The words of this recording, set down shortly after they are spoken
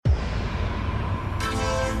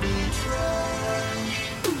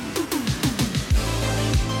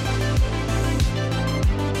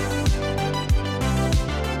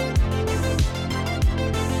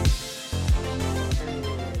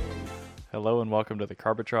Hello and welcome to the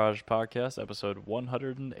Carbitrage Podcast, episode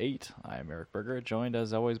 108. I am Eric Berger, joined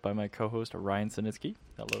as always by my co-host Ryan Sinitsky.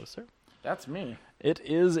 Hello, sir. That's me. It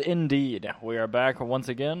is indeed. We are back once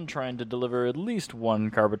again trying to deliver at least one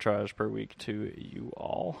Carbitrage per week to you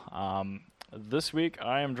all. This week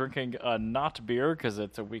I am drinking a not beer because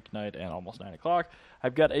it's a weeknight and almost 9 o'clock.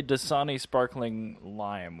 I've got a Dasani Sparkling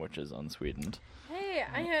Lime, which is unsweetened. Hey,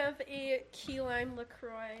 I have a key lime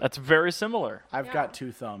LaCroix. That's very similar. I've got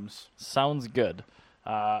two thumbs. Sounds good.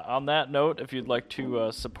 On that note, if you'd like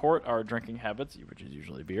to support our drinking habits, which is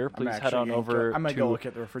usually beer, please head on over I'm going to to go look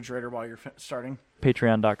at the refrigerator while you're starting.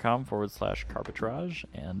 patreon.com/carbitrage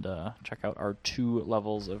and check out our 2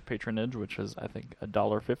 levels of patronage, which is, I think,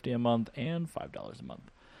 $1.50 a month and $5 a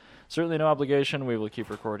month. Certainly no obligation. We will keep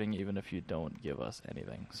recording even if you don't give us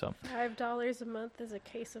anything. So $5 a month is a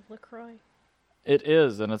case of LaCroix. it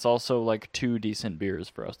is, and it's also like 2 decent beers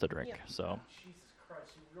for us to drink. Yeah. So Jesus Christ,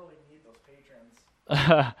 you really need those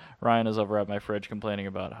patrons. Ryan is over at my fridge complaining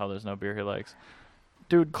about how there's no beer he likes.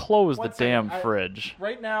 Dude, close the damn fridge.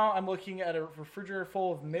 Right now, I'm looking at a refrigerator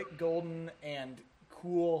full of Mick Golden and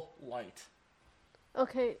Cool Light.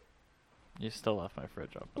 Okay, You still left my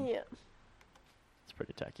fridge open. yeah. It's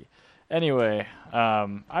pretty tacky. Anyway,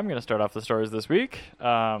 I'm going to start off the stories this week.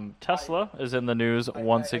 Tesla is in the news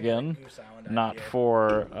once again, not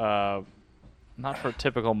for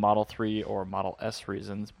typical Model 3 or Model S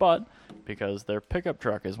reasons, but because their pickup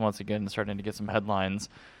truck is once again starting to get some headlines.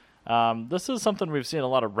 This is something we've seen a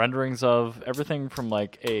lot of renderings of, everything from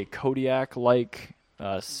like a Kodiak-like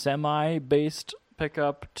semi-based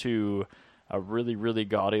pickup to a really, really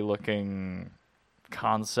gaudy-looking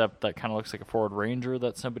concept that kind of looks like a Ford Ranger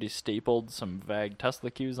that somebody stapled some vague Tesla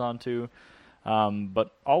cues onto.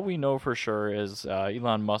 But all we know for sure is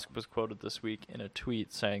Elon Musk was quoted this week in a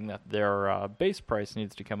tweet saying that their base price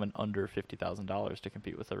needs to come in under $50,000 to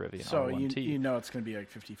compete with the Rivian R1T. So you know it's going to be like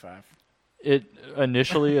 55.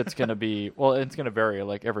 Initially it's going to be, well, it's going to vary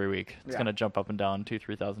like every week. It's Yeah. going to jump up and down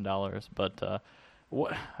 $2,000-$3,000. But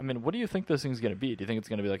what do you think this thing's going to be? Do you think it's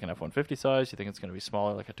going to be like an F-150 size? Do you think it's going to be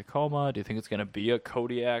smaller like a Tacoma? Do you think it's going to be a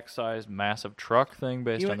Kodiak-sized massive truck thing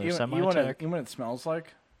based on their semi-tech? You know what it smells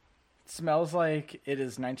like? It smells like it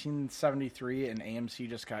is 1973 and AMC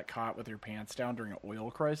just got caught with their pants down during an oil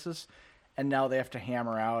crisis, and now they have to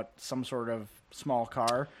hammer out some sort of small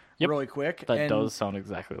car really quick. That and does sound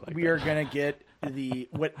exactly like we that. are going to get the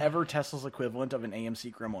whatever Tesla's equivalent of an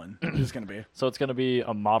AMC Gremlin is going to be. So it's going to be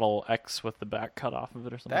a Model X with the back cut off of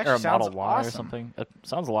it or something? That Or a actually Model sounds Y or awesome. something? It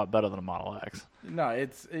sounds a lot better than a Model X. No,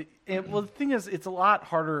 well, the thing is, it's a lot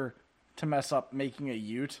harder to mess up making a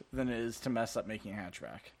Ute than it is to mess up making a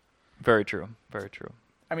hatchback. Very true. Very true.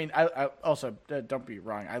 I mean, I also, don't be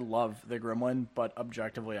wrong, I love the Gremlin, but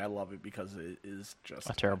objectively I love it because it is just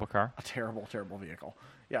A terrible car. a terrible, terrible vehicle.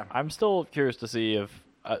 Yeah. I'm still curious to see if,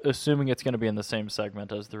 assuming it's going to be in the same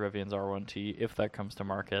segment as the Rivian's R1T, if that comes to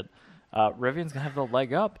market, Rivian's going to have the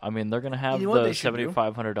leg up. I mean, they're going to have You know what the they should do?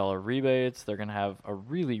 $7,500 rebates. They're going to have a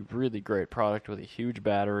really, really great product with a huge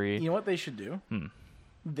battery. You know what they should do?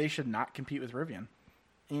 They should not compete with Rivian.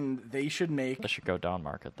 And they should make, They should go down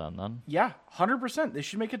market then. yeah, 100%. They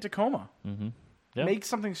should make a Tacoma. Mm-hmm. Yeah. Make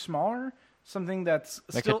something smaller, something that's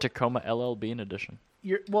Make still... a Tacoma LLB in edition.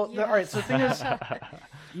 all right, so the thing is,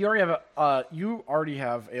 you already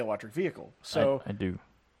have an electric vehicle. So I do.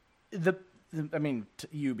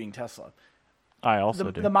 you being Tesla, I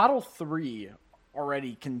also do. the Model 3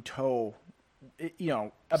 already can tow,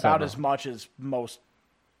 about Several. as much as most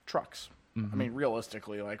trucks. Mm-hmm. I mean,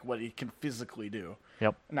 realistically, like what it can physically do.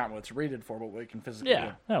 Yep. Not what it's rated for, but what it can physically Yeah.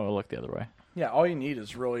 do. No, we'll look the other way. Yeah, all you need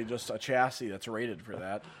is really just a chassis that's rated for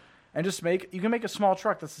that. And you can make a small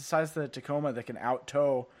truck that's the size of the Tacoma that can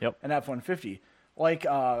out-tow Yep. an F-150. Like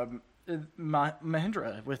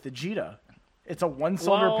Mahindra with the Jetta. It's a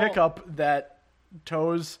one-cylinder pickup that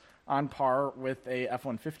tows on par with a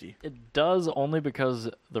F-150. It does only because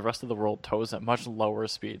the rest of the world tows at much lower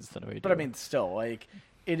speeds than we do. But I mean, still, like,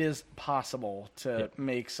 it is possible to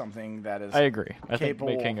make something that is... I agree. I think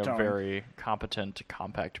capable making a of towing. very competent,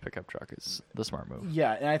 compact pickup truck is the smart move.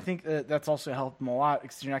 Yeah, and I think that's also helped them a lot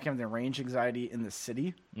because you're not having the range anxiety in the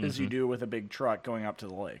city as you do with a big truck going up to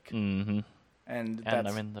the lake. Mm-hmm. And And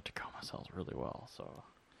that's, I mean, the Tacoma sells really well, so...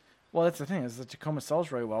 well, that's the thing, is the Tacoma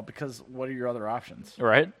sells really well because what are your other options?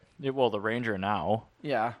 Right? Well, the Ranger now.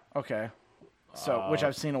 Yeah, okay. So, which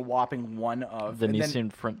I've seen a whopping one of. The and then-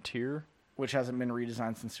 Nissan Frontier, which hasn't been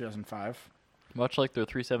redesigned since 2005. much like their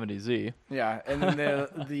 370Z. Yeah, and then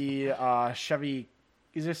the Chevy,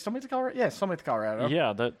 is it still made to Colorado? Yeah, it's still made to Colorado.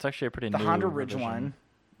 Yeah, that's actually a pretty The new Honda revision. Ridgeline.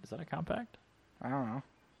 Is that a compact? I don't know.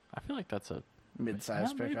 I feel like that's a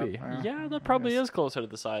mid-size Yeah, pickup. maybe. Yeah, That probably is closer to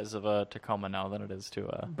the size of a Tacoma now than it is to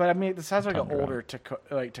a. But I mean, it sounds like an Tundra. older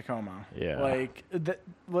Tacoma. Yeah. Like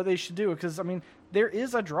what they should do, because I mean, there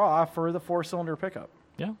is a draw for the 4-cylinder pickup.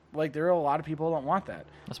 Yeah, Like there are a lot of people who don't want that.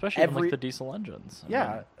 especially in, like the diesel engines. I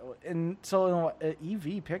Yeah, mean, and so an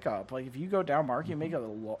EV pickup, like if you go down market, you make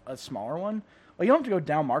a smaller one. Well, you don't have to go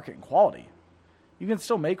down market in quality. You can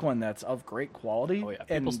still make one that's of great quality. oh yeah,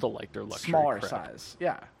 and people still like their luxury smaller crap. size.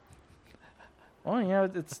 Yeah. Well, yeah,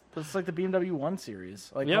 it's like the BMW 1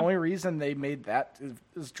 Series. Like Yeah. the only reason they made that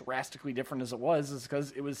as drastically different as it was is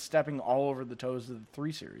because it was stepping all over the toes of the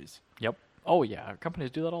 3 Series. Yep. Oh yeah, companies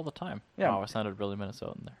do that all the time. Yeah. Wow, I sounded really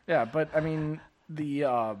Minnesotan there. Yeah, but I mean the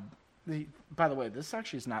by the way, this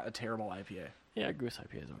actually is not a terrible IPA. Yeah, Goose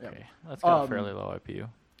IPA is okay. Yep. That's got a fairly low IPU.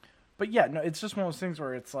 But yeah, no, it's just one of those things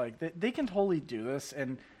where it's like they can totally do this,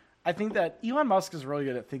 and I think that Elon Musk is really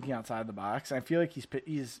good at thinking outside the box. And I feel like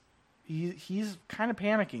he's kind of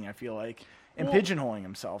panicking. I feel like and pigeonholing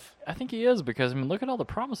himself. I think he is because I mean, look at all the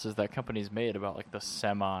promises that companies made about like the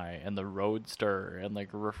Semi and the Roadster and like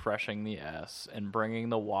refreshing the S and bringing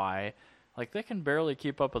the Y. Like they can barely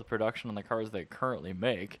keep up with production on the cars they currently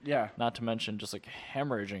make. Yeah. Not to mention just like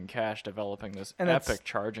hemorrhaging cash developing this And that's- epic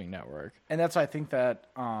charging network. And that's why I think that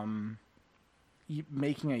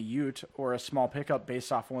making a Ute or a small pickup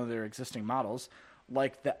based off one of their existing models,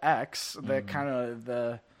 like the X, the kind of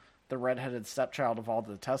the redheaded stepchild of all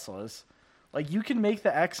the Teslas, like you can make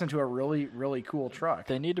the X into a really, really cool truck.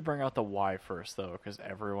 They need to bring out the Y first though, because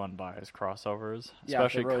everyone buys crossovers, Yeah, they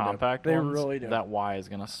especially really do. compact They ones. really do. That Y is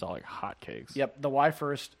gonna sell like hotcakes. Yep, the Y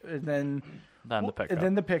first, and then Then the pickup. and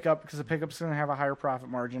then the pickup, because the pickup's going to have a higher profit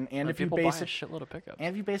margin. And if you people base buy a it, shitload of pickups. and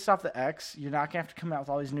if you base it off the X, you're not going to have to come out with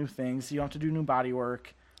all these new things. You don't have to do new body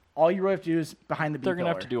work. All you really have to do is behind the B They're gonna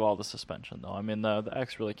have pillar. to do all the suspension though. I mean, the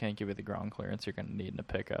X really can't give you the ground clearance you're gonna need in a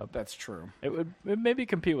pickup. That's true. It maybe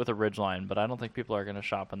compete with a Ridgeline, but I don't think people are gonna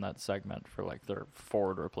shop in that segment for like their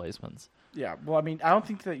Ford replacements. Yeah, well, I mean, I don't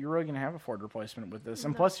think that you're really going to have a Ford replacement with this.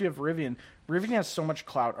 And plus, you have Rivian. Rivian has so much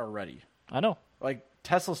clout already. I know. Like,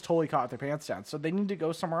 Tesla's totally caught their pants down, so they need to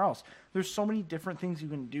go somewhere else. There's so many different things you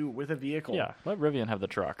can do with a vehicle. Yeah, let Rivian have the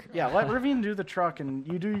truck. Yeah, let Rivian do the truck, and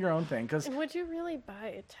you do your own thing. Because, And would you really buy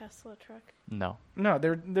a Tesla truck? No, no,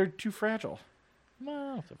 they're too fragile.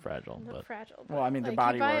 well, they're fragile, Not but fragile. Well, I mean, the like,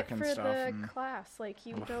 body you buy work it and for stuff, the and- class. Like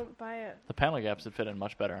you don't buy it. the panel gaps would fit in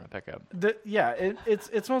much better in a pickup.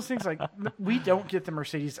 It's one of those things like we don't get the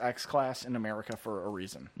Mercedes X Class in America for a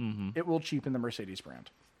reason. Mm-hmm. It will cheapen the Mercedes brand.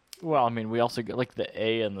 Well, I mean, we also get like the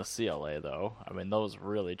A and the CLA though. I mean, those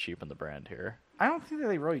really cheapen the brand here. I don't think that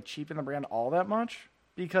they really cheapen the brand all that much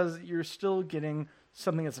because you're still getting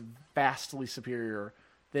something that's vastly superior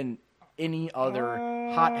than any other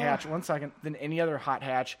hot hatch. Than any other hot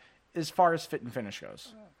hatch as far as fit and finish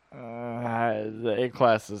goes. The A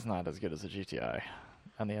class is not as good as the GTI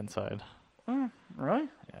on the inside. Really?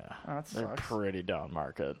 Yeah, Oh, that they're sucks. pretty down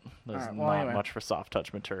market. There's Alright, well, not anyway. much for soft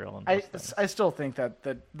touch material. In I those things. still think that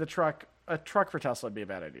a truck for Tesla would be a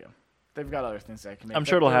bad idea. They've got other things that can make. I'm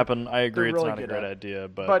sure it'll they're- happen. I agree, it's really not a good great at. idea,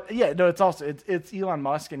 But yeah, no, it's Elon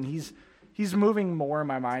Musk, and he's moving more in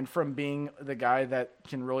my mind from being the guy that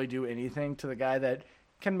can really do anything to the guy that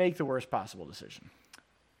can make the worst possible decision.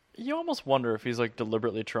 you almost wonder if he's like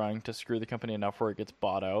deliberately trying to screw the company enough where it gets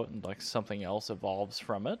bought out and like something else evolves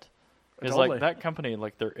from it. Is Totally. like that company,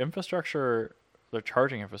 like their infrastructure, their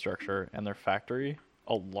charging infrastructure, and their factory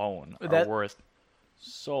alone are That- worth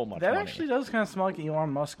so much That money. actually does kind of smell like an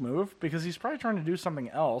Elon Musk move because he's probably trying to do something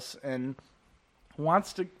else and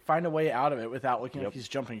wants to find a way out of it without looking like Yep. he's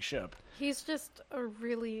jumping ship. He's just a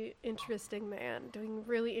really interesting man doing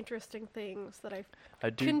really interesting things that I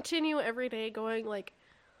do. continue every day going like,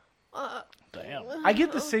 Damn. I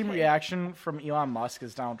get the same Okay. reaction from Elon Musk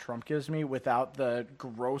as Donald Trump gives me without the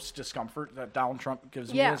gross discomfort that Donald Trump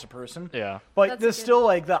gives me Yeah. as a person. Yeah. But That's there's good. still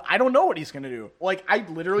like I don't know what he's going to do. Like I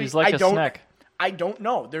literally He's like I a don't snake. I don't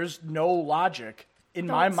know. There's no logic in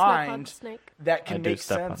Don't my step on the mind snake. that I can do make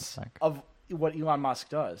step on sense snake. of what Elon Musk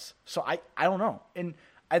does. So I don't know. And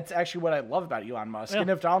it's actually what I love about Elon Musk. Yeah. And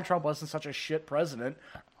if Donald Trump wasn't such a shit president,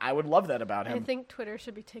 I would love that about I him. think Twitter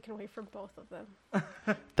should be taken away from both of them.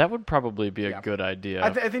 That would probably be a Yeah. good idea.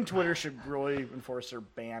 I think Twitter should really enforce their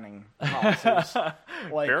banning policies.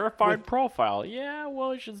 Like, Verified with- profile. Yeah,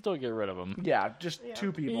 well, you should still get rid of them. yeah, just Yeah.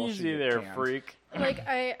 two people. should Easy get there, canned. freak. Like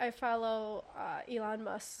I follow Elon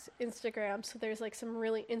Musk's Instagram, so there's like some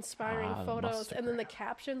really inspiring Ah, photos, and then the Mustagram.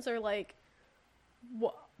 captions are like,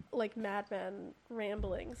 what, like madman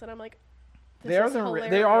ramblings, and I'm like, this They are is they are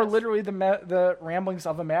hilarious. literally the ramblings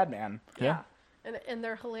of a madman. Yeah. and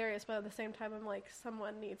they're hilarious, but at the same time, I'm like,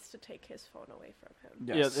 someone needs to take his phone away from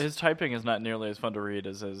him. Yes. Yeah, his typing is not nearly as fun to read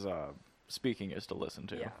as his speaking is to listen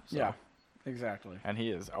to. Yeah. So. Yeah, exactly. And he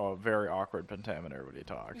is a very awkward pentameter when he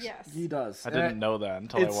talks. Yes. He does. I didn't know that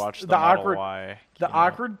until I it's watched the the Model awkward- Y. The keynote.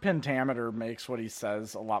 awkward pentameter makes what he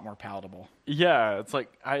says a lot more palatable. Yeah, it's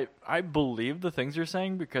like I believe the things you're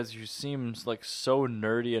saying because you seem like so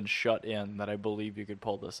nerdy and shut in that I believe you could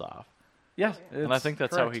pull this off. Yeah, And I think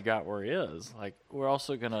that's how correct. he got where he is. Like, we're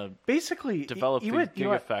also gonna basically develop you the know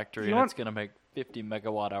what- Gigafactory, you know and what- it's gonna make 50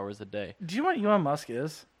 megawatt hours a day. Do you know what Elon Musk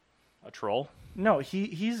is? A troll? No,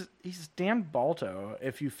 he's Dan Balto.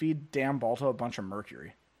 If you feed Dan Balto a bunch of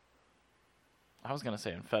mercury, I was gonna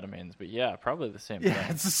say amphetamines, but yeah, probably the same Yeah,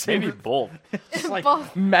 thing. it's the same Maybe with- both. it's like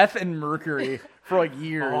Both. meth and mercury for like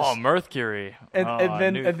years. Oh, Mercury. and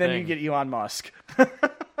then new and then you thing. get Elon Musk.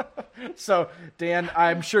 So Dan,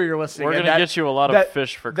 I'm sure you're listening. We're and gonna that- get you a lot of that-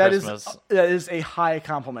 fish for that Christmas. that is a high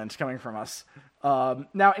compliment coming from us.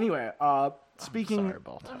 Now, anyway, speaking. Sorry,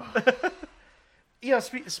 Balto. Yeah,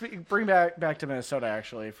 bring back to Minnesota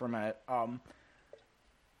actually for a minute.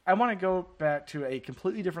 I want to go back to a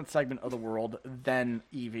completely different segment of the world than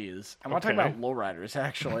EVs. I want to talk Okay. about lowriders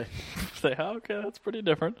actually. Say, okay, that's pretty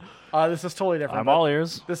different. This is totally different. I'm but all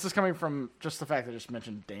ears. This is coming from just the fact that I just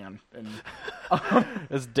mentioned Dan and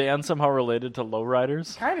Is Dan somehow related to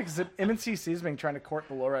lowriders? kind of because MNCC has been trying to court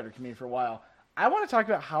the lowrider community for a while. I want to talk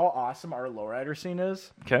about how awesome our lowrider scene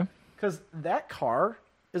is Okay. because that car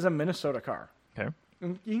is a Minnesota car. Okay.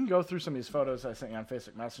 And you can go through some of these photos I sent you on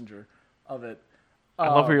Facebook Messenger of it. I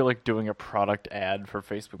love how you're like doing a product ad for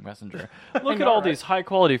Facebook Messenger. Look at know, all right? these high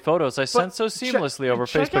quality photos I But sent so seamlessly over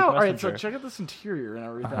check Facebook out, Messenger. All right, so check out this interior and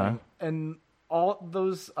everything, Uh-huh. and all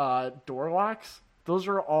those door locks. Those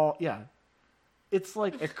are all It's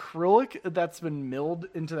like acrylic that's been milled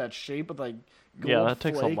into that shape with like gold Yeah, that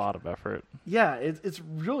takes flake. a lot of effort. Yeah, it's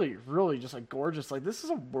really, really just like gorgeous. Like this is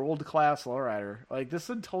a world class lowrider. Like this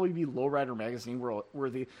would totally be Lowrider magazine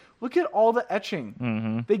worthy. Look at all the etching.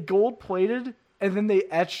 Mm-hmm. They gold plated and then they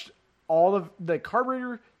etched all of the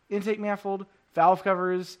carburetor, intake manifold, valve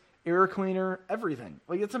covers, air cleaner, everything.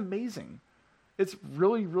 Like it's amazing. It's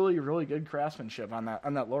really, really, really good craftsmanship on that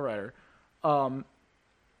lowrider.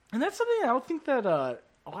 And that's something I don't think that a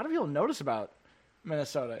lot of people notice about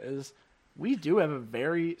Minnesota is we do have a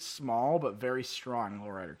very small but very strong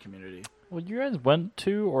lowrider community. Well, you guys went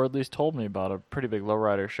to, or at least told me about, a pretty big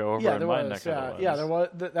lowrider show over Yeah, in there my was. neck of the woods. Yeah, there was.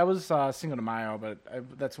 That was Cinco de Mayo, but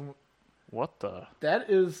What the? that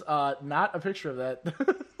is not a picture of that.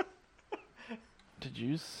 Did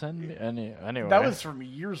you send me any? Anyway. That was from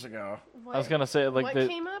years ago. What, I was going to say, like, what the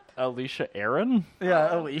came up? Alicia Aaron?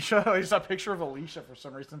 Yeah, Alicia. I saw a picture of Alicia for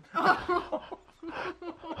some reason. Oh.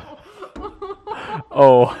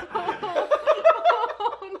 Oh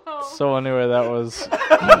no. So anyway, that was...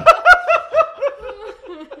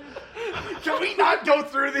 Can we not go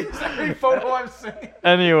through these every photo I'm seeing?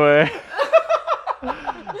 Anyway.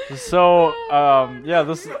 So, yeah,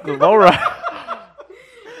 this the lowrider...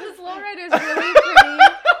 This lowrider is really pretty.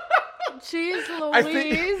 Jeez I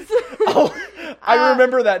think- Louise. Oh, I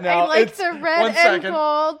remember that now. I like It's- the red one and second.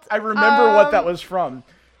 gold. I remember what that was from.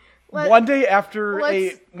 One day after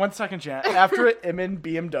let's- 1 second, Jan. After an Emin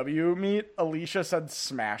BMW meet, Alicia said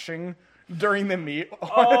smashing during the meet.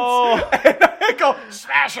 Oh, And I go,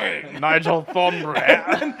 smashing! Nigel Thornberry.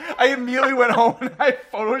 And I immediately went home and I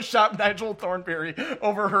photoshopped Nigel Thornberry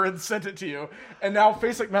over her and sent it to you. And now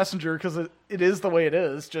Facebook Messenger, because it is the way it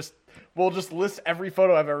is, we'll just list every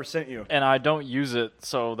photo I've ever sent you. And I don't use it,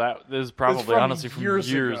 so that is probably from honestly from years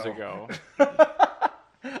years ago. ago.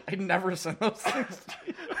 I never sent those things to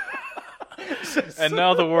you. And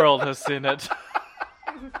now the world has seen it.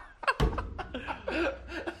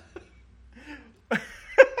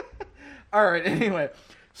 All right, anyway.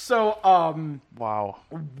 So, Wow.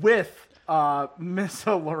 with Miss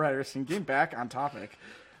Lowrider scene, getting back on topic.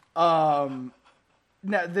 Now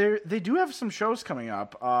they do have some shows coming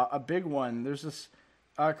up. A big one. There's this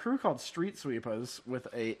crew called Street Sweepers with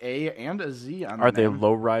a and a Z on. Are the they name.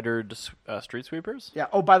 low-ridered street sweepers? Yeah.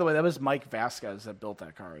 Oh, by the way, that was Mike Vasquez that built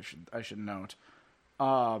that car. I should note.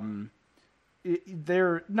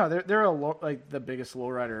 They're like the biggest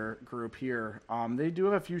lowrider group here. They do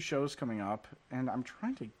have a few shows coming up, and I'm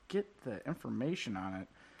trying to get the information on it.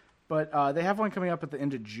 But they have one coming up at the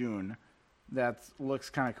end of June that looks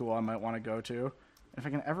kind of cool. I might want to go to. If I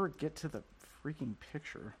can ever get to the freaking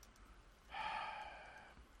picture.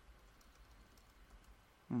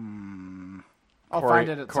 I'll find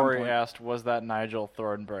it at Corey some point. asked, "Was that Nigel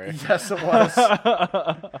Thornberry?" Yes, it was.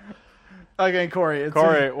 Again, Corey.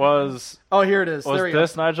 Corey, was Oh, here it is. There we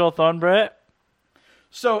this Nigel Thornberry?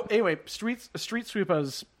 So anyway, Street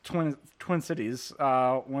Sweepa's Twin Cities.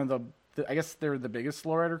 One of the I guess they're the biggest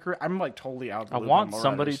lowrider crew. I'm like totally out. I want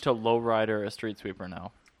somebody to lowrider a street sweeper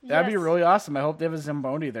now. That'd be Yes. really awesome. I hope they have a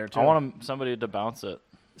Zamboni there too. I want somebody to bounce it.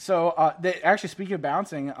 So they actually, speaking of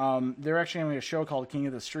bouncing, they're actually having a show called King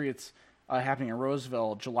of the Streets happening in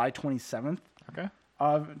Roseville, July 27th Okay.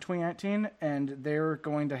 of 2019, and they're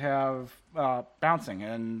going to have bouncing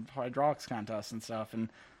and hydraulics contests and stuff, and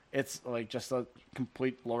it's like just a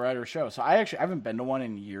complete lowrider show. So I haven't been to one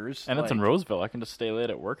in years, And it's in like, Roseville. I can just stay late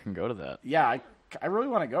at work and go to that. Yeah, I really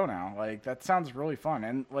want to go now. Like that sounds really fun,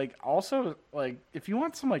 and like also like if you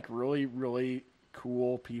want some like really really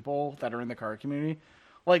cool people that are in the car community,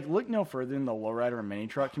 like look no further than the lowrider and mini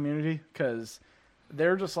truck community, because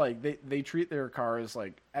they're just like they treat their cars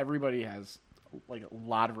like everybody has like a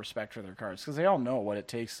lot of respect for their cars because they all know what it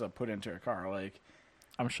takes to put into a car. Like,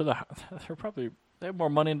 I'm sure they have more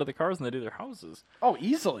money into the cars than they do their houses. oh,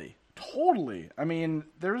 easily, totally. I mean,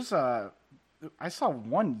 I saw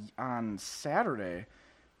one on Saturday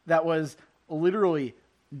that was literally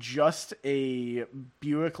just a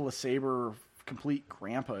Buick LeSabre complete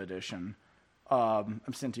Grandpa edition. I'm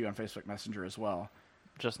sent to you on Facebook Messenger as well.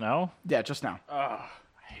 Just now? Yeah, just now. I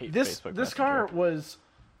hate This Facebook this Messenger. car was.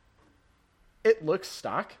 It looks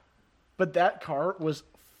stock, but that car was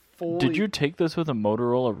fully. Did you take this with a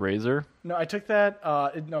Motorola Razr? No, I took that.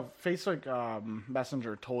 No, Facebook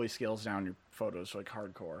Messenger totally scales down your photos like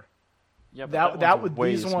hardcore. Yeah, but That one's would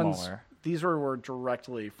way these ones. smaller. These were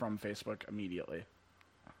directly from Facebook immediately.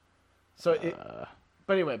 So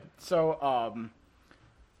but anyway, so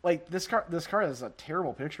like this car has a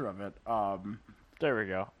terrible picture of it. There we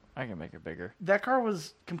go. I can make it bigger. That car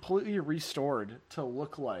was completely restored to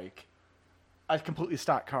look like a completely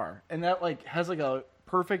stock car, and that like has like a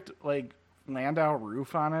perfect like Landau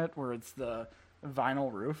roof on it, where it's the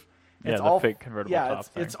vinyl roof. Yeah, It's the fake convertible yeah, top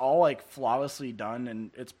thing. it's all like flawlessly done,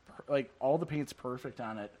 and it's like all the paint's perfect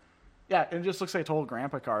on it. Yeah, and it just looks like a total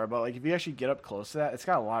grandpa car. But like if you actually get up close to that, it's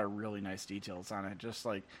got a lot of really nice details on it. Just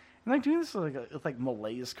like and like doing this with like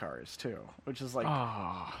Malaise cars too, which is like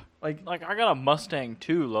like Like, I got a Mustang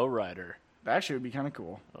 2 lowrider. that actually would be kind of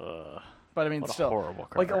cool. But I mean, What a still, horrible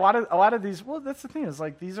car. like a lot of these. Well, that's the thing is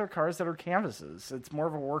like these are cars that are canvases. It's more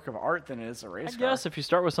of a work of art than it is a race I car. guess if you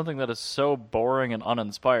start with something that is so boring and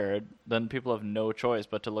uninspired, then people have no choice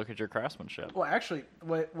but to look at your craftsmanship. Well, actually,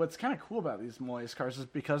 what's kind of cool about these Malaise cars is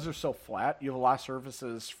because they're so flat, you have a lot of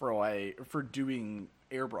surfaces for doing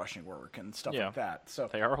airbrushing work and stuff Yeah. like that. So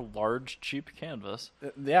They are a large, cheap canvas.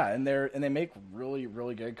 yeah, and they make really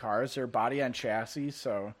really good cars. They're body on chassis,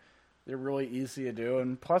 so they're really easy to do.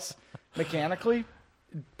 And plus, mechanically,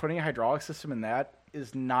 putting a hydraulic system in that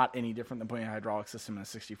is not any different than putting a hydraulic system in a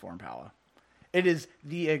 64 Impala. It is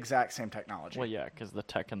the exact same technology. Well, yeah, because the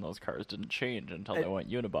tech in those cars didn't change until they went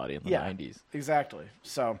unibody in the yeah, 90s. exactly.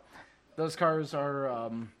 So those cars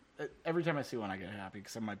are. Every time I see one, I get happy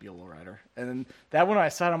because I might be a lowrider. And then that one I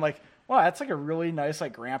saw, it, I'm like, wow, that's like a really nice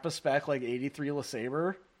like grandpa spec like 83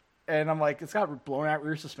 LeSabre, and I'm like, it's got blown out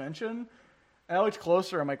rear suspension. And I looked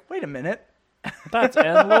closer, I'm like, wait a minute. That's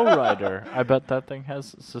and lowrider. I bet that thing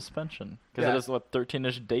has suspension because Yeah. it has what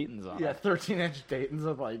 13-inch Dayton's on Yeah, it. 13-inch Dayton's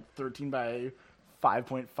with like 13 by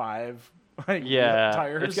 5.5 like Yeah,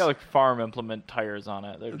 tires. it's got like farm implement tires on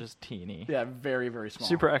it. They're just teeny. yeah, very very small.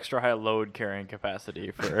 Super extra high load carrying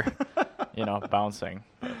capacity for, bouncing.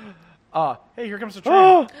 Hey, here comes the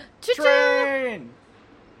train. Choo-choo! Train!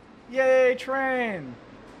 Yay, train!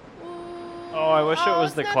 Oh, I wish it was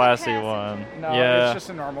it's the not classy passenger. one. No, Yeah, it's just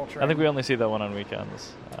a normal train. I think we only see that one on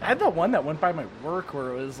weekends. I had that one that went by my work where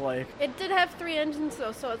it was like It did have 3 engines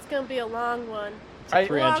though, so it's gonna be a long one. I-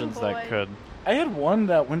 Three Long engines boy. that could. I had one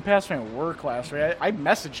that went past my work last week. I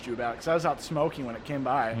messaged you about it because I was out smoking when it came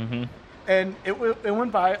by, and it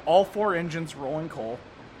went by all 4 engines rolling coal,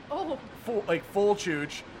 Oh, full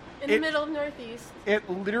chooch. in the middle of Northeast. It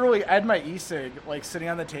literally, I had my e-cig like sitting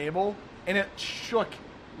on the table, and it shook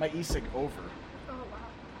my e-cig over. Oh wow.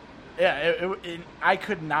 Yeah, I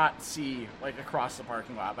could not see like across the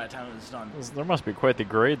parking lot by the time it was done. There must be quite the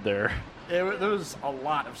grade there. There was a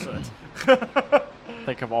lot of soot.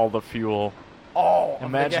 Think of all the fuel. Oh,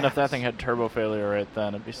 Imagine yeah. if that thing had turbo failure right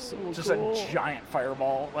then. It'd be so just cool. a giant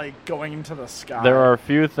fireball like going into the sky. There are a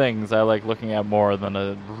few things I like looking at more than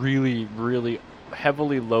a really, really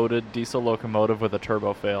heavily loaded diesel locomotive with a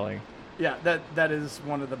turbo failing. Yeah, that is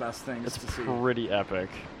one of the best things It's to see. pretty epic.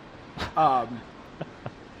 Um,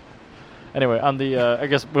 Anyway, on the I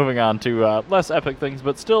guess moving on to less epic things,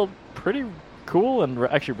 but still pretty cool and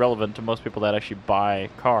actually relevant to most people that actually buy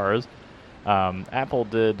cars. Apple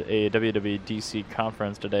did a WWDC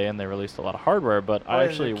conference today, and they released a lot of hardware. But I yeah,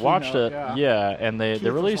 actually the watched keynote, it. yeah. And they Keith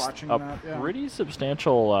was released watching a that, yeah. pretty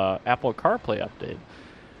substantial Apple CarPlay update.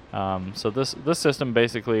 So this system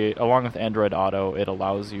basically, along with Android Auto, it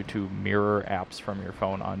allows you to mirror apps from your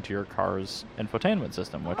phone onto your car's infotainment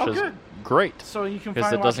system, which is good. great So you can because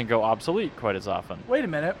find it doesn't go obsolete quite as often. Wait a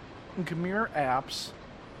minute. You can mirror apps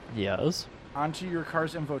Yes. onto your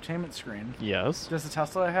car's infotainment screen. Yes. Does the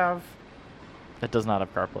Tesla have? It does not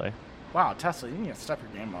have CarPlay Wow, Tesla, you need to step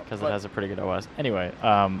your game up. because it But has a pretty good OS. Anyway,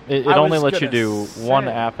 it I only was lets you gonna do one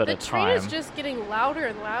say, app at The a train time. is just getting louder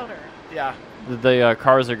and louder. yeah, The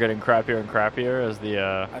cars are getting crappier and crappier as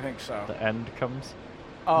the I think so. end comes.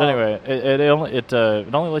 Uh, But anyway, it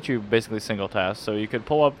only lets you basically single task. So you could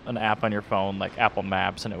pull up an app on your phone like Apple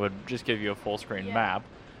Maps, and it would just give you a full screen Yeah. map,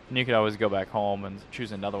 and you could always go back home and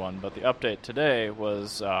choose another one. But the update today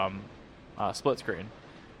was split screen,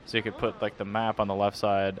 so you could put like the map on the left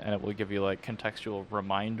side, and it will give you like contextual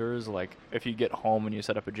reminders, like if you get home and you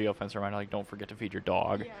set up a geofence reminder, like don't forget to feed your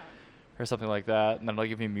dog. Yeah. Or something like that, and then it'll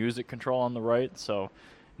give you music control on the right. So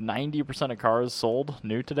 90% of cars sold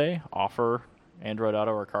new today offer Android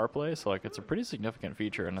Auto or CarPlay, so like it's a pretty significant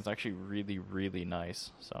feature, and it's actually really, really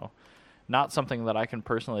nice. So not something that I can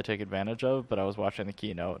personally take advantage of, but I was watching the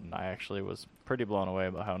keynote, and I actually was pretty blown away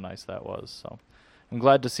about how nice that was. So I'm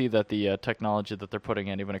glad to see that the technology that they're putting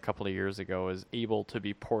in even a couple of years ago is able to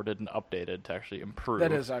be ported and updated to actually improve.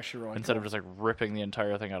 That is actually really Instead cool. of just like ripping the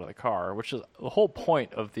entire thing out of the car, which is the whole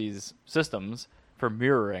point of these systems for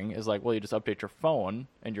mirroring is like, well, you just update your phone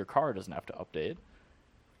and your car doesn't have to update.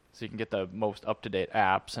 So you can get the most up-to-date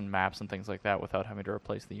apps and maps and things like that without having to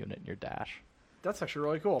replace the unit in your dash. That's actually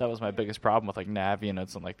really cool. That was my biggest problem with like nav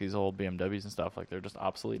units and like these old BMWs and stuff. Like they're just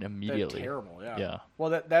obsolete immediately. They're terrible, yeah. Yeah. Well,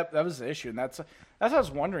 that was the issue, and that's what I was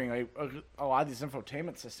wondering. Like a lot of these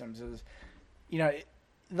infotainment systems is, you know,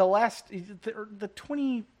 the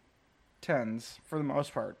 2010s for the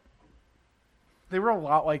most part, they were a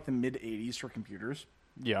lot like the mid 80s for computers.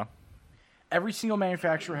 Yeah. Every single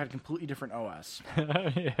manufacturer had completely different OS,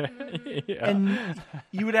 yeah. and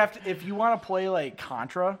you would have to, if you want to play like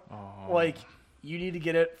Contra, like you need to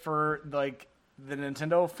get it for like the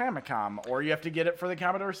Nintendo Famicom, or you have to get it for the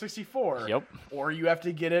Commodore 64. Yep. Or you have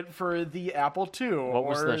to get it for the Apple II. What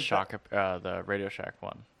was or the Radio Shack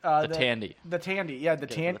one? the The Tandy. The Tandy, yeah, the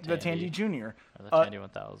Get it for the Tandy Tandy. Junior. Or the Tandy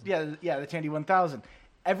 1000. Yeah, the Tandy 1000.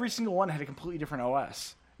 Every single one had a completely different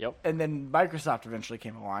OS. Yep. And then Microsoft eventually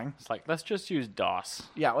came along. It's like, let's just use DOS.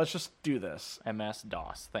 Yeah, let's just do this.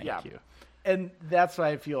 MS-DOS. Thank Yeah. you. And that's what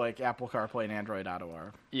I feel like Apple CarPlay and Android Auto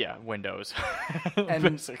are. Yeah, Windows. And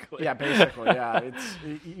basically. Yeah, basically, yeah.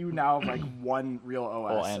 You now have like one real OS.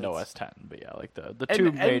 Well, and It's- OS 10, but yeah, like the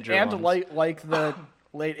two major and ones. like the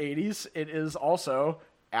late 80s, it is also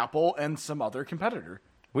Apple and some other competitor.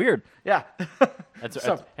 Weird. Yeah.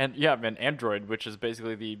 And Android, which is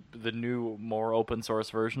basically the new, more open source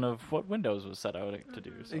version of what Windows was set out to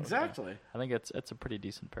do. So, yeah, Exactly. I think it's a pretty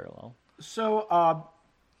decent parallel. So,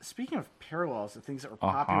 speaking of parallels, the things that were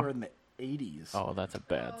popular in the 80s. Oh, that's a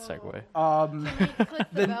bad segue. Click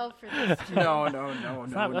the bell for this. No,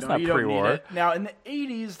 that's not you don't need pre-war. it. Now, in the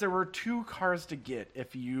 80s, there were three cars to get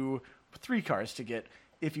if you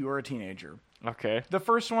were a teenager. Okay. The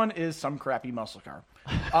first one is some crappy muscle car.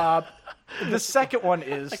 The second one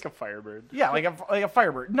is Like a Firebird. yeah, like a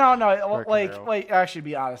Firebird. No, Or a like Camaro. actually, to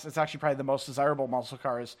be honest, it's actually probably the most desirable muscle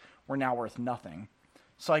cars were now worth nothing.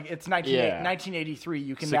 So like it's 1983.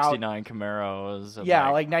 You can now 69 Camaros. And yeah,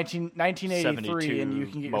 like 1983, 72 and you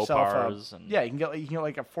can get yourself Mopars a and- yeah, you can get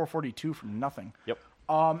like a 442 from nothing. Yep.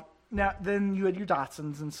 Now then you had your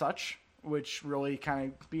Datsuns and such, which really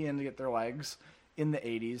kind of began to get their legs in the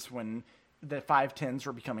 80s when the 510s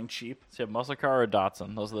were becoming cheap. So you have muscle car or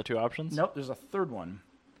Datsun. Those are the two options. Nope, there's a third one.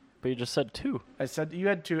 But you just said two. I said you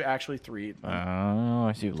had two, actually three. Oh,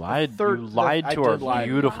 I see. You lied. third- You lied I to our did lie.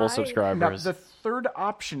 beautiful Lie. Now, subscribers. the third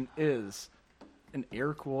option is an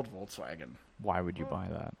air-cooled Volkswagen. Why would you buy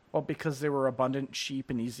that? Well, because they were abundant, cheap,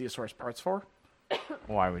 and easy to source parts for.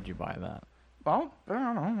 Why would you buy that? Well, I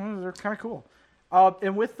don't know. They're kind of cool.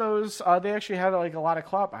 And with those, they actually had like a lot of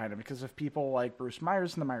clout behind them because of people like Bruce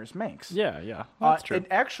Myers and the Myers Manx. Yeah. That's true. And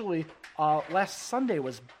actually, last Sunday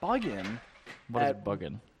was Buggin' What is at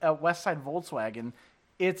bugging? Westside Volkswagen.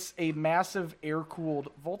 It's a massive air-cooled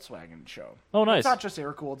Volkswagen show. Oh, nice. It's not just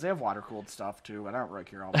air-cooled. They have water-cooled stuff, too. I don't really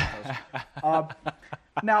care all about those.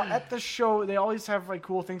 Now, at the show, they always have like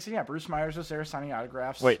cool things. And yeah, Bruce Myers was there signing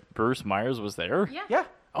autographs. Wait, Bruce Myers was there? Yeah. Yeah.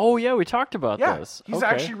 Oh, yeah, we talked about Yeah. this. He's Okay.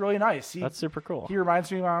 actually really nice. That's super cool. He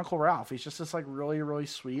reminds me of my Uncle Ralph. He's just this like really, really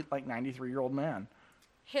sweet, like 93-year-old man.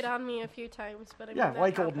 hit on me a few times, but I mean, Yeah, that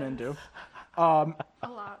like old men happens do. a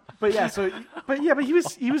lot. But yeah, but he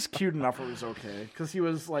was cute enough. It was okay because he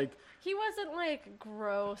was like, He wasn't like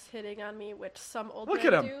gross hitting on me, which some old look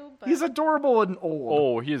men at him. do. But He's adorable and old.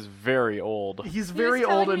 Oh, he is very old. He's he was very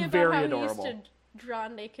telling old me and about very how adorable. He used to draw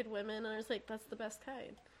naked women, and I was like, "That's the best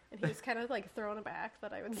kind." And he was kind of like thrown aback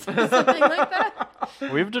that I would say something like that.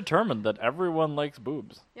 We've determined that everyone likes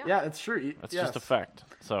boobs. Yeah, it's true. That's Yes. just a fact.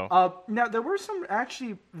 So Now there were some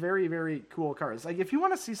actually very, very cool cars. Like if you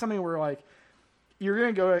want to see something where like you're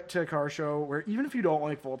gonna go to a car show where even if you don't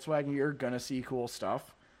like Volkswagen, you're gonna see cool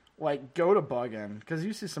stuff. Like go to Bug-In because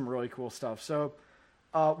you see some really cool stuff. So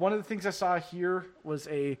one of the things I saw here was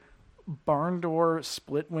a barn door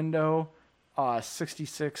split window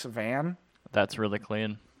 66 van. that's really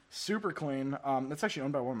clean. Super clean. It's actually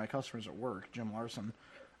owned by one of my customers at work, Jim Larson.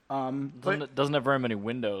 It doesn't have very many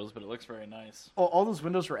windows, but it looks very nice. All those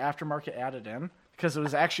windows were aftermarket added in because it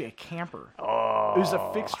was actually a camper. Oh. It was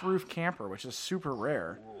a fixed roof camper, which is super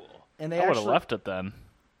rare. And they I would have actually left it then.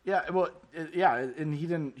 Yeah, well, yeah, and he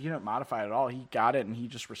didn't modify it at all. He got it and he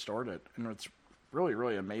just restored it, and it's really,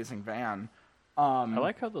 really amazing van. I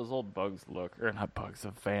like how those old bugs look, or not bugs, the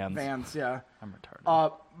vans. Vans, yeah. I'm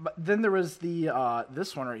retarded. But then there was the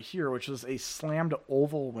this one right here, which is a slammed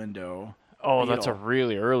oval window. Oh, that's a Beetle.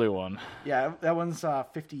 really early one. Yeah, that one's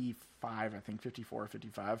 55, I think, 54,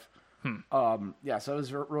 55. Yeah, so it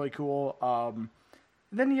was really cool.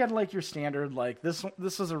 Then you had like your standard, like this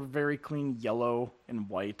is a very clean yellow and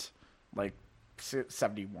white, like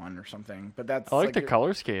 71 or something. But that's I like the your,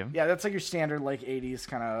 color scheme. Yeah, that's like your standard like 80s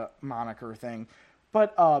kind of moniker thing.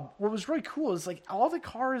 But what was really cool is like all the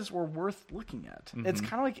cars were worth looking at. Mm-hmm. It's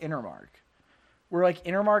kind of like Intermark. Where like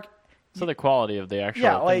Intermark, So the quality of the actual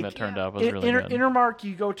Yeah, thing like, that turned out was really good. Intermark,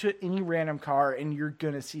 you go to any random car and you're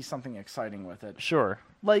gonna see something exciting with it. Sure.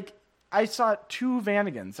 Like I saw two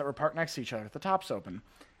Vanagons that were parked next to each other with the tops open.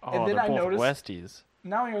 Oh, and then they're I both noticed Westies.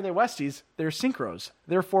 not only are they Westies, they're Synchros.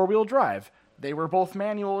 They're 4-wheel drive. They were both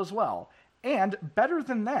manual as well. And better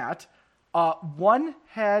than that, one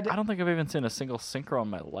had I don't think I've even seen a single Synchro in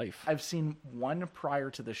my life. I've seen one prior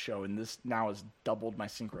to the show, and this now has doubled my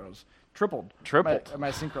Synchros. Tripled. Tripled.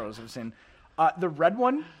 My Synchros I've seen. The red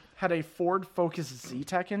one had a Ford Focus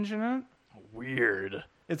Z-Tech engine in it. Weird.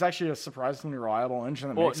 It's actually a surprisingly reliable engine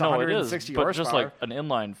that Well, makes no, it 160 is, but horsepower. just like an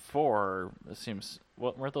inline 4, it seems.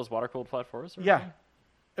 What weren't those water cooled flat 4s? or Yeah. something?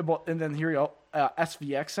 Well, and then here you go,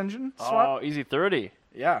 SVX engine swap. Oh, easy 30.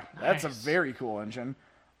 Yeah, that's a Nice. very cool engine.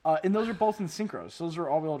 And those are both in Synchros. Those are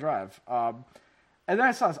all-wheel drive. And then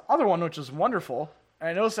I saw this other one, which is wonderful. And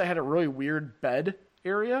I noticed I had a really weird bed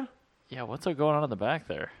area. Yeah, what's going on in the back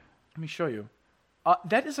there? Let me show you.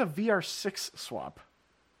 That is a VR6 swap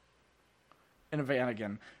in a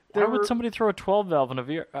Vanagon. Why would somebody throw a 12 valve in a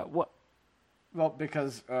VR? What? Well,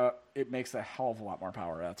 because it makes a hell of a lot more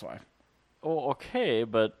power. That's why. Oh, okay,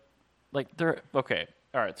 but like they're okay.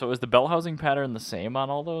 All right, so is the bell housing pattern the same on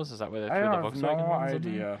all those? Is that why they I threw the have Volkswagen no ones in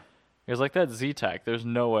there? idea. Because like that Z-Tech, there's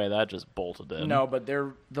no way that just bolted in. No, but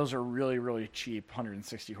those are really, really cheap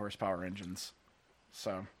 160 horsepower engines.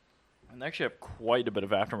 So And they actually have quite a bit of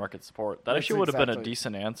aftermarket support. That That's actually would have been a exactly-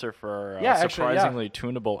 decent answer for a Yeah, actually, yeah. surprisingly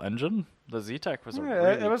tunable engine. The Z-Tech was a yeah,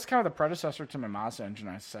 really... it was kind of the predecessor to my Mazda engine,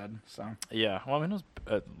 I said. So. Yeah, well, I mean, it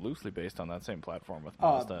was loosely based on that same platform with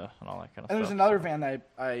Mazda and all that kind of And there's stuff. another van that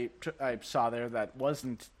I saw there that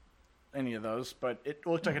wasn't any of those, but it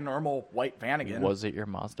looked like a normal white Vanagon. Was it your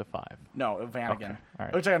Mazda 5? No, a Vanagon. Okay, all right.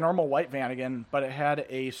 It looked like a normal white Vanagon, but it had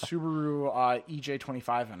a Subaru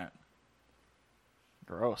EJ25 in it.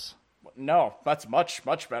 Gross. No, that's much,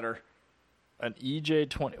 much better. An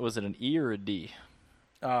EJ20, was it an E or a D?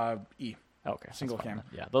 E. Okay. that's Single fine cam. then.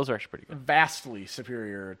 Yeah, those are actually pretty good. Vastly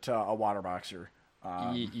superior to a water boxer.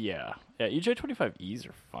 Yeah. Yeah, EJ25Es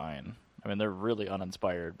are fine. I mean, they're really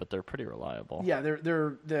uninspired, but they're pretty reliable. Yeah,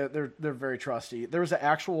 they're very trusty. There was an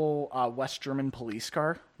actual West German police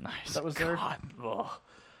car Nice. that was there. God,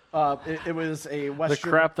 ugh. It was a West The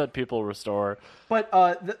German. crap that people restore. But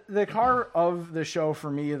the car of the show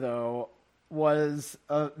for me though was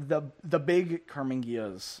the big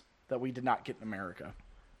Carminguias that we did not get in America,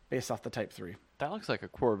 based off the Type 3, That looks like a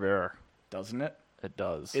Corvair. doesn't it? It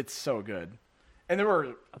does. It's so good, and there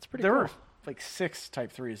were There were cool. like 6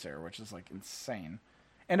 Type 3s there, which is like insane,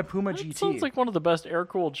 and a Puma That GT. sounds like one of the best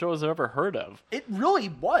air-cooled shows I've ever heard of. It really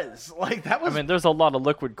was like that I was. mean, there's a lot of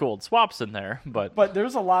liquid-cooled swaps in there, but but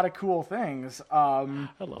there's a lot of cool things. I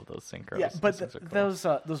love those synchros. Yeah, but Those things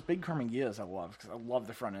are cool. those big Carminguias I love because I love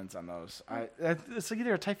the front ends on those. It's like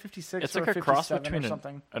either a Type 56 It's or like a a cross 57 between or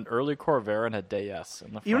something. an early Corvair and a DS in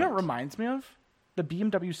the front. You know what it reminds me of? The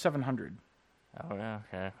BMW 700. Oh yeah,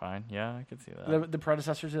 okay, fine. Yeah, I can see that. The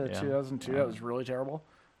predecessor to the Yeah. 2002, that was really terrible.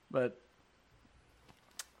 But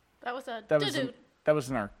That was a that was doo-doo. that was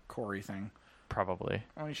in our Corey thing. Probably.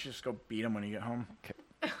 Oh, you should just go beat him when you get home.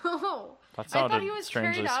 Oh, That I sounded thought he was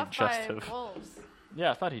strangely carried off suggestive. by wolves.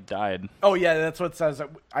 Yeah, I thought he died. Oh yeah, that's what it says.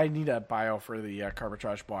 I need a bio for the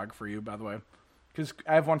Carbitrage blog for you, by the way, because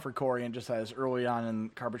I have one for Corey and it just says early on in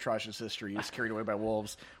Carbitrage's history, he's carried away by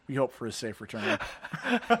wolves. We hope for his safe return.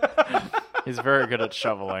 He's very good at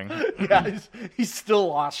shoveling. Yeah, he's still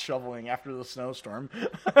lost shoveling after the snowstorm.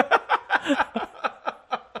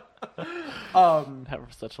 That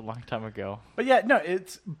was such a long time ago. But yeah, no,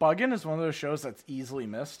 it's Buggin' is one of those shows that's easily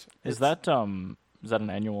missed. Is that an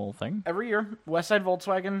annual thing? Every year, Westside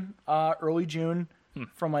Volkswagen, early June,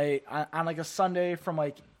 from on like a Sunday from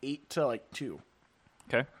like 8 to like 2.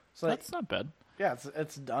 Okay, So that's not bad. yeah,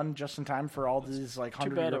 it's done just in time for all these like Too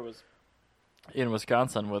 100 bad year, it was in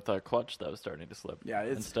Wisconsin with a clutch that was starting to slip. Yeah,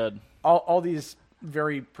 it's- instead. all these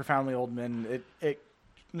very profoundly old men.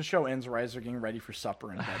 The show ends right as they're getting ready for supper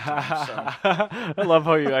and bedtime. So. I love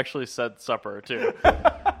how you actually said supper too.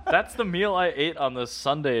 That's the meal I ate on this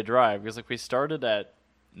Sunday drive because like we started at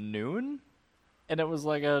noon, and it was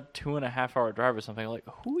like a 2.5 hour drive or something. Like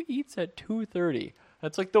who eats at 2:30?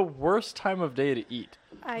 That's like the worst time of day to eat.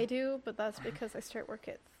 I do, but that's because I start work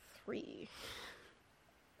at 3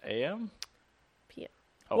 A.M. p.m.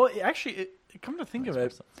 Oh. Well, actually, come to think of it,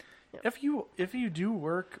 Makes more sense. if you do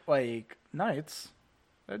work like nights,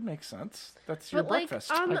 that makes sense. That's your But like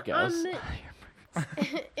breakfast. on I the, guess. on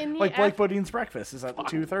the in the Like Blake af- Bodine's breakfast is at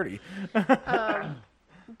 2:30.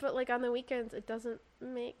 but like on the weekends, it doesn't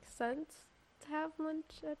make sense to have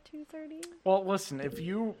lunch at 2:30. Well, listen, if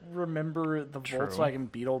you remember the True.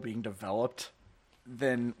 Volkswagen Beetle being developed,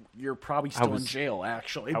 then you're probably still in jail.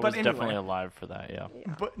 Actually, I but was anyway, definitely alive for that. Yeah.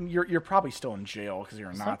 Yeah. but you're probably still in jail because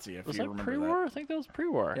you're a Nazi. If was you that remember pre-war? I think that was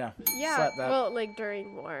pre-war. that, Yeah. So that Well, like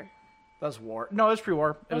during war. was war. No, it was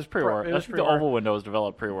pre-war. It was pre-war. It I was think the pre-war. oval window was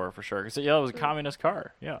developed pre-war for sure. Because yeah, it was a communist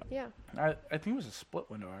car. Yeah, Yeah. I think it was a split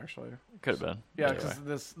window actually. could have been. Yeah, Anyway.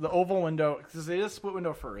 because the oval window, because they did split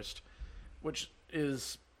window first, which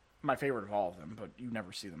is my favorite of all of them, but you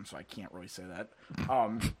never see them, so I can't really say that.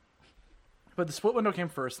 But the split window came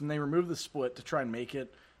first, and they removed the split to try and make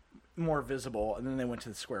it more visible, and then they went to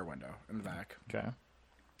the square window in the back. Okay.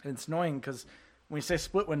 And it's annoying because when you say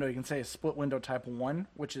split window, you can say a split window type 1,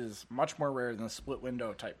 which is much more rare than a split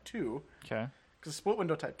window type 2, Okay. because split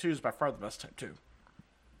window type 2 is by far the best type 2.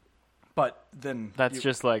 But then That's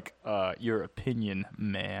just like your opinion,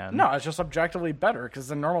 man. No, it's just objectively better because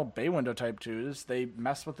the normal bay window type 2s, they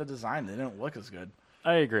messed with the design. They didn't look as good.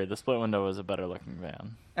 I agree. The split window is a better looking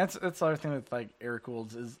van. That's the other thing with like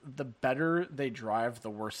air-cooled is the better they drive, the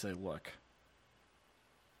worse they look.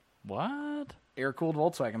 What? Air-cooled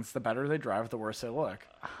Volkswagens, the better they drive, the worse they look.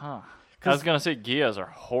 Huh. I was gonna say Gias are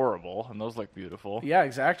horrible, and those look beautiful. Yeah,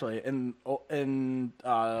 exactly. And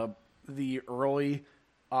the early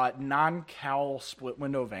non-cowl split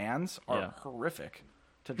window vans are Yeah. horrific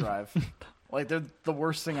to drive. Like they're the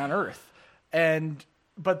worst thing on earth.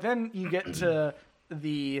 But then you get to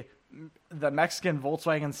the Mexican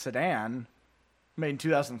Volkswagen sedan made in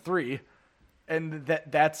 2003, and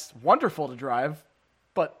that's wonderful to drive,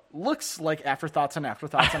 but looks like afterthoughts and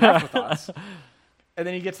afterthoughts and afterthoughts. And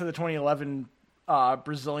then you get to the 2011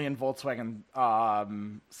 Brazilian Volkswagen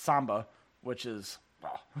Samba, which is,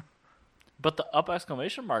 well, But the up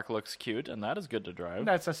exclamation mark looks cute, and that is good to drive.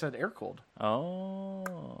 that's, I said, air-cooled.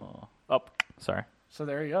 Oh. Up. Sorry. So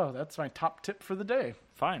there you go. That's my top tip for the day.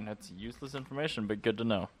 Fine. That's useless information, but good to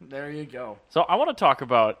know. There you go. So I want to talk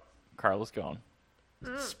about Carlos Ghosn.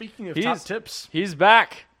 Speaking of He's- top tips, He's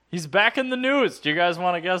back. He's back in the news. Do you guys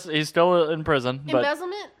want to guess? He's still in prison. But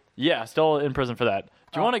Embezzlement? yeah, still in prison for that.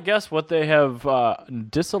 Do you want to guess what they have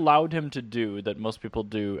disallowed him to do that most people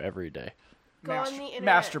do every day? Go on the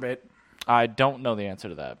internet. masturbate. I don't know the answer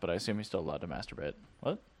to that, but I assume he's still allowed to masturbate.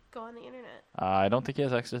 What? Go on the internet. I don't think he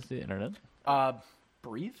has access to the internet.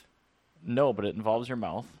 Breathe. No, but it involves your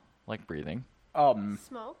mouth, like breathing.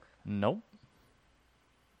 Smoke? Nope.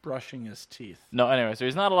 Brushing his teeth. No, anyway, so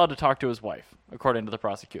he's not allowed to talk to his wife, according to the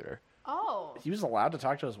prosecutor. Oh. He was allowed to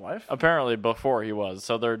talk to his wife? Apparently before he was.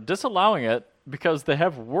 So they're disallowing it because they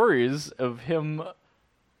have worries of him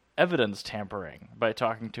evidence tampering by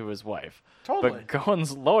talking to his wife. Totally. But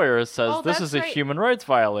Ghosn's lawyer says Oh, this that's is a right. human rights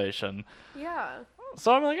violation. Yeah.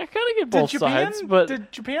 So I'm like, I kind of get both sides, but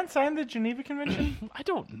Did Japan sign the Geneva Convention? I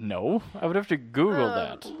don't know. I would have to Google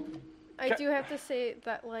that. I do have to say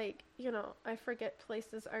that, like, you know, I forget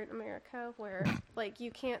places aren't America where, like,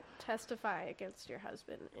 you can't testify against your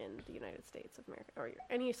husband in the United States of America or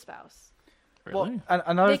any spouse. Really? Well,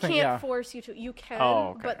 another They thing, can't yeah. force you to. You can, Oh,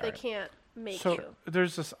 okay, but they alright. can't make So you.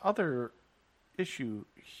 there's this other issue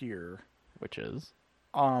here. Which is?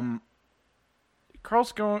 Carl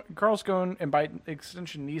Scone, and by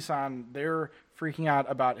extension Nissan, they're freaking out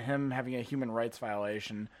about him having a human rights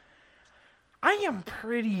violation. I am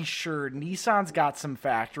pretty sure Nissan's got some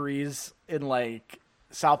factories in like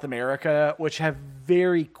South America which have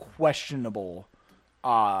very questionable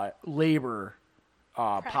labor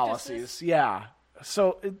policies. Yeah,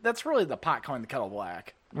 so that's really the pot calling the kettle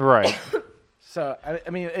black. Right. So I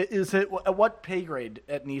mean, is it at what pay grade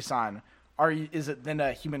at Nissan? Is it then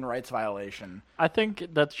a human rights violation? I think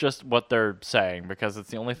that's just what they're saying because it's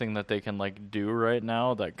the only thing that they can like do right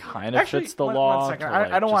now that kind of fits the law. 1 second. to,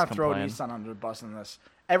 like, I don't just want to throw complain. Nissan under the bus in this.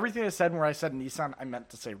 Everything I said where I said Nissan, I meant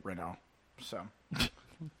to say Renault.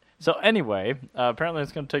 So anyway, apparently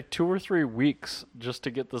it's going to take 2 or 3 weeks just to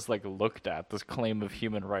get this like looked at, this claim of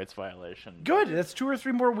human rights violation. Good. That's 2 or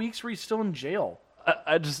 3 more weeks where he's still in jail.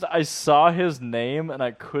 I saw his name and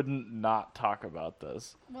I couldn't not talk about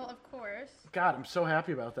this. Well, of course. God, I'm so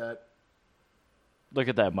happy about that. Look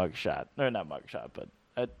at that mugshot, or not mugshot, but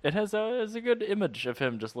it has a good image of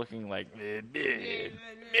him just looking like.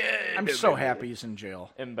 I'm so happy he's in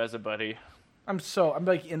jail. Embeza buddy. I'm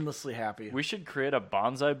like endlessly happy. We should create a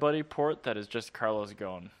Bonsai Buddy port that is just Carlos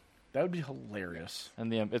Ghosn, That would be hilarious.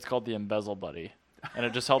 and it's called the Embezzle Buddy, and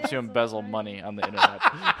it just helps you embezzle money on the internet.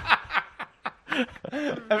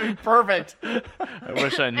 I mean, perfect. I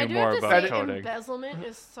wish I knew I do more have to about say, coding. embezzlement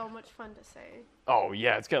is so much fun to say. Oh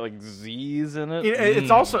yeah, it's got like Z's in it.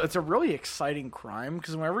 It's a really exciting crime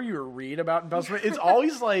because whenever you read about embezzlement, it's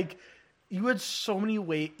always like you had so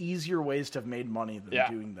many easier ways to have made money than Yeah.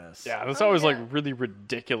 doing this. Yeah, there's Oh, always yeah. like really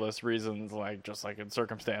ridiculous reasons, like just like in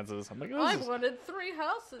circumstances. I'm like, I this is... wanted 3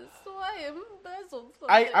 houses, so I embezzled.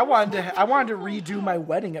 I wanted to redo my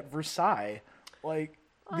wedding at Versailles. Like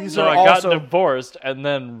these So are I got also divorced and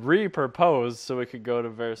then re-proposed so we could go to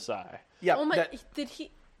Versailles. yeah. Oh my! that- Did he?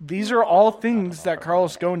 these are all things that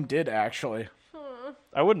Carlos Ghosn did actually.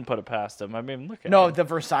 I wouldn't put it past him. I mean, look at No, him. the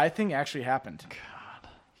Versailles thing actually happened. God.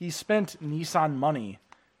 He spent Nissan money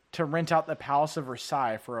to rent out the Palace of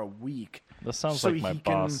Versailles for a week. This sounds so like my he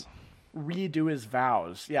boss. can redo his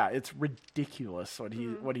vows. Yeah, it's ridiculous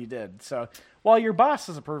what he did. So while your boss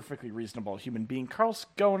is a perfectly reasonable human being, Carlos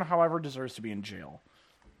Ghosn, however, deserves to be in jail.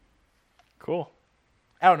 Cool.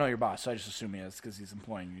 I don't know your boss, so I just assume he is because he's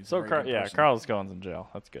employing you. He's a So, very good person. Carlos Ghosn's in jail.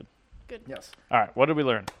 That's good. Good. Yes. All right, what did we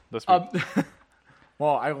learn this week?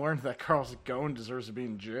 Well, I learned that Carlos Ghosn deserves to be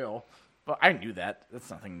in jail, but I knew that. That's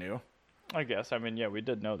nothing new. I guess. I mean, yeah, we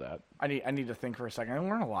did know that. I need to think for a second. I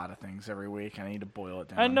learn a lot of things every week. I need to boil it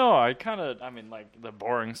down. I know. I mean, like the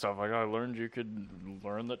boring stuff. Like I learned you could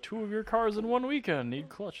learn that 2 of your cars in 1 weekend need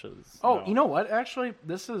clutches. Oh, No. you know what? Actually,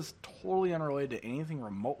 this is totally unrelated to anything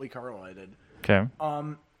remotely car related. Okay.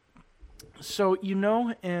 So you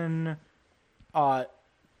know in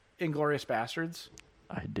Inglourious Bastards,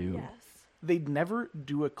 I do. Yes. they'd never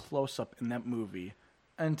do a close up in that movie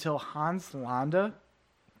until Hans Landa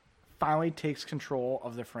finally takes control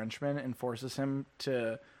of the Frenchman and forces him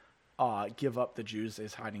to give up the Jews that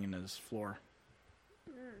he's hiding in his floor.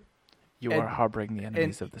 You And- are harboring the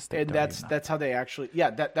enemies of the state. And that's how they actually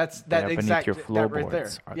that's They that are beneath exact your that right there.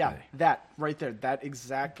 floorboards, are Yeah, they? that right there. That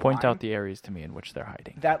exact Point line, out the areas to me in which they're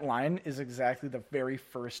hiding. that line is exactly the very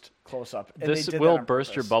first close up. This will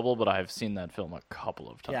burst your bubble, but I have seen that film a couple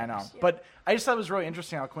of times. Yeah, I know. But I just thought it was really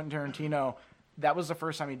interesting how Quentin Tarantino, that was the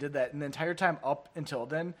first time he did that. And the entire time up until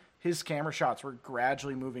then, his camera shots were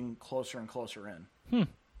gradually moving closer and closer in.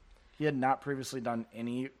 He had not previously done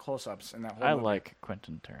any close-ups in that whole I movie. like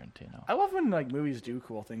Quentin Tarantino. I love when like movies do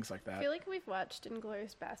cool things like I that. feel like we've watched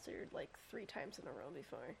Inglourious Bastard like 3 times in a row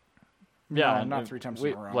before. Yeah, No, and not 3 times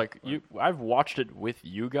in a row, Like but- you, I've watched it with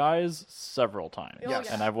you guys several times, Yes.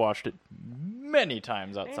 and I've watched it many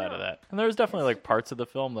times outside of know. that. And there's definitely like parts of the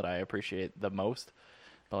film that I appreciate the most,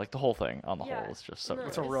 but like the whole thing on the Yeah. whole is just so No, good.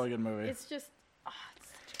 It's a really good movie. It's just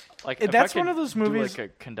Like That's if I one could of those do, movies-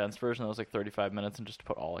 like a condensed version that was like 35 minutes and just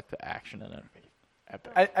put all like the action in it. It'd be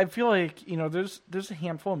epic. I feel like, you know, there's a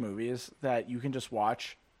handful of movies that you can just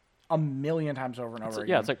watch a million times over and over again.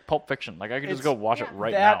 Yeah, it's like Pulp Fiction. Like I could just It's- go watch yeah. it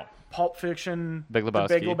right that, now. Pulp Fiction, Big The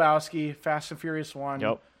Big Lebowski. Lebowski, Fast and Furious 1,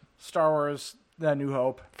 Yep. Star Wars, The New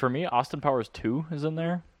Hope. For me, Austin Powers 2 is in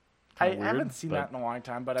there. I kind of weird. haven't seen but that in a long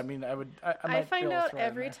time, but I mean, I I might be find able to out throw it in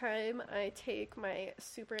every there. time I take my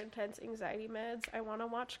super intense anxiety meds, I want to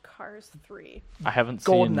watch Cars 3. I haven't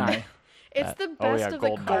seen Goldeneye. It's that. the Oh, best yeah, of the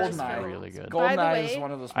Goldeneye Cars is Goldeneye. films. really good. By the Goldeneye way, is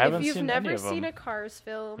one of those. I haven't if you've seen any never of seen them. a Cars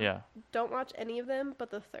film, Yeah. don't watch any of them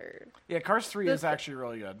but the third. Yeah, Cars 3 The is th- actually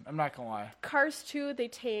really good. I'm not gonna lie. Cars 2, they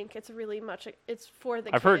tank. It's really much. It's for the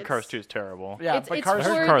I've kids. heard Cars 2 is terrible. Yeah, It's, but it's Cars. I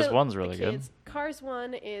heard for Cars the 1's really good. kids. Cars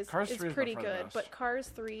 1 is Cars 3 is by pretty far the good, best. but Cars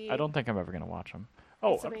 3 I don't think I'm ever gonna watch them.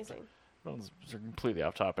 Oh, it's amazing. It's completely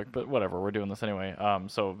off topic, but whatever. We're doing this anyway.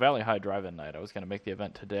 So Valley High Drive-In Night. I was gonna make the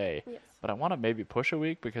event today, Yes. but I want to maybe push a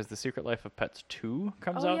week because The Secret Life of Pets 2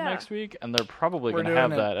 comes Oh, out yeah. next week, and they're probably We're gonna doing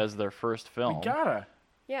have it. that as their first film. We gotta.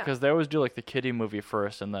 Yeah. Because they always do like the kiddie movie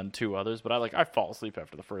first and then 2 others, but I fall asleep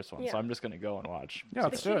after the first one, Yeah. so I'm just gonna go and watch. Yeah,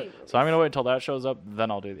 let's The do kitty it. movies. So I'm gonna wait until that shows up,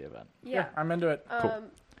 then I'll do the event. Yeah. I'm into it. Cool.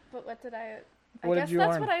 But what did I What did guess you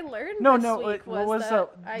that's learn? what I learned No, this no. week What was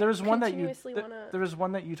that the? I There was one that you. continuously wanna... There was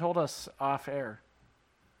one that you told us off air.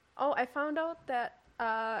 Oh, I found out that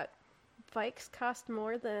bikes cost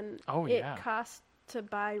more than Oh, it yeah. cost to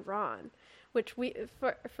buy Ron. Which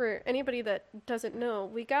for anybody that doesn't know,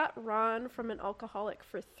 we got Ron from an alcoholic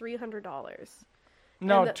for $300.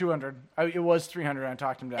 No, And the- 200. It was 300. I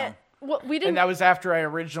talked him down. And, well, we didn't. And that was after I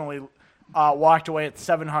originally walked away at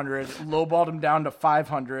 700, lowballed him down to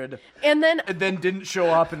 500, and then and then didn't show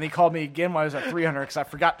up. And they called me again when I was at 300 because I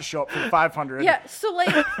forgot to show up for 500. yeah, so like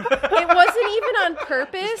it wasn't even on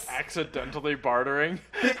purpose. Accidentally bartering.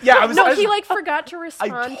 Yeah, I was. No, I was- he like forgot to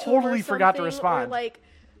respond. totally to him or forgot to something, respond. Or, like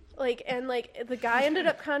the guy ended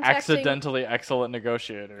up contacting. Accidentally excellent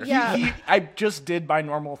negotiator. Yeah. I just did my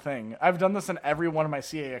normal thing. I've done this in every one of my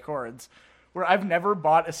CA Accords, where I've never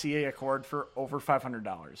bought a CA Accord for over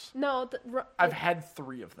 $500. No, I've had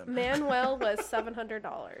 3 of them. Manuel was $700.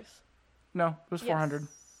 No, it was 400. Yes,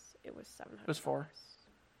 it was $700. It was 4.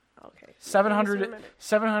 Okay. 700.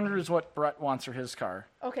 700 is what Brett wants for his car,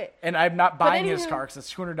 Okay. and I'm not buying his anywho, car because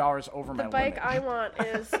it's $200 over my The bike limit. I want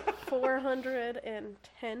is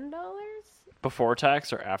 $410. Before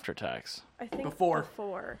tax or after tax? I think Before.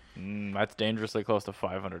 Before. That's dangerously close to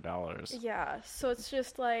 $500. Yeah. So it's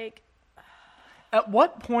just like At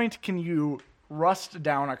what point can you rust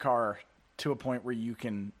down a car to a point where you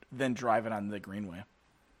can then drive it on the greenway?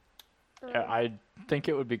 I think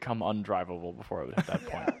it would become undrivable before it would hit that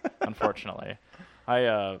point, unfortunately.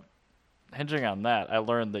 Hinging on that, I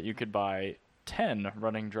learned that you could buy 10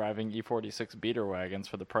 running driving E46 beater wagons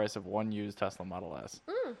for the price of one used Tesla Model S.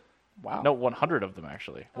 Wow. No, 100 of them,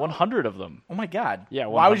 actually. 100 of them. Oh my God. Yeah,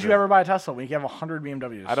 Why would you 100. ever buy a Tesla when you can have 100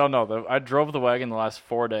 BMWs? I don't know. I drove the wagon the last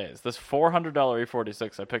 4 days. This $400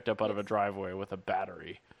 E46 I picked up out of a driveway with a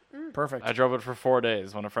battery. Perfect. I drove it for 4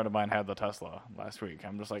 days when a friend of mine had the Tesla last week.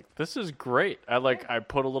 I'm just like, this is great. I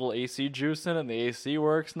put a little AC juice in it, and the AC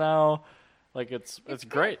works now. Like it's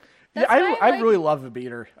great. Yeah, That's why I really love a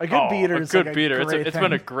beater. A good beater a is good like beater. A great It's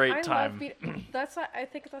been a thing. great I time. love that's why I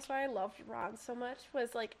think that's why I loved Ron so much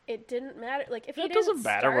was like it didn't matter like if he It didn't doesn't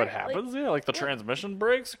matter what start, like, happens. Like the transmission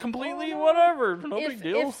breaks completely. no. Whatever. No big if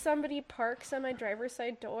deal. somebody parks on my driver's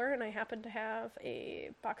side door and I happen to have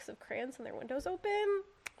a box of crayons and their windows open,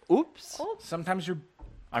 Oops. Oh. Sometimes your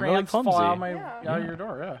I'm really crayons fall clumsy. out, Yeah. out of your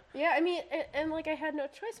door. Yeah. yeah, I mean, and like I had no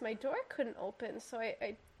choice. My door couldn't open, so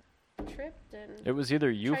I tripped and It was either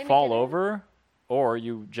you trying to fall get in. over, or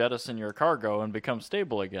you jettison your cargo and become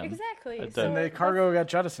stable again exactly. It So And the that's- cargo got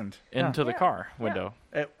jettisoned. into the Yeah. car Yeah. window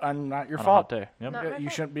Not your on a fault. hot day. Yep. Not my You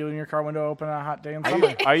fault. shouldn't be leaving your car window open on a hot day in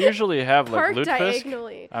summer. I usually have like Park Lutefisk.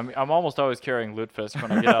 diagonally. I'm almost always carrying Lutefisk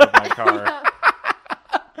when I get out of my car.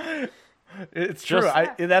 It's true. Just-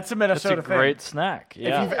 That's a It's Minnesota a great snack. thing.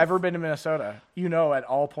 Yeah. If you've ever been to Minnesota, you know at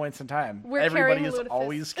all points in time, We're everybody carrying is Lutefisk.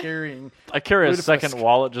 always carrying. I carry a Lutefisk. second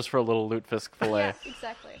wallet just for a little Lutefisk fillet. Yeah,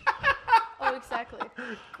 exactly. Oh, exactly.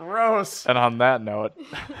 Gross. And on that note,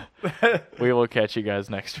 we will catch you guys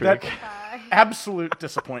next That- week. Bye. Absolute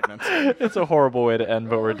disappointment. It's a horrible way to end,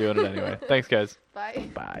 but we're doing it anyway. Thanks, guys. Bye.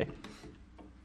 Bye.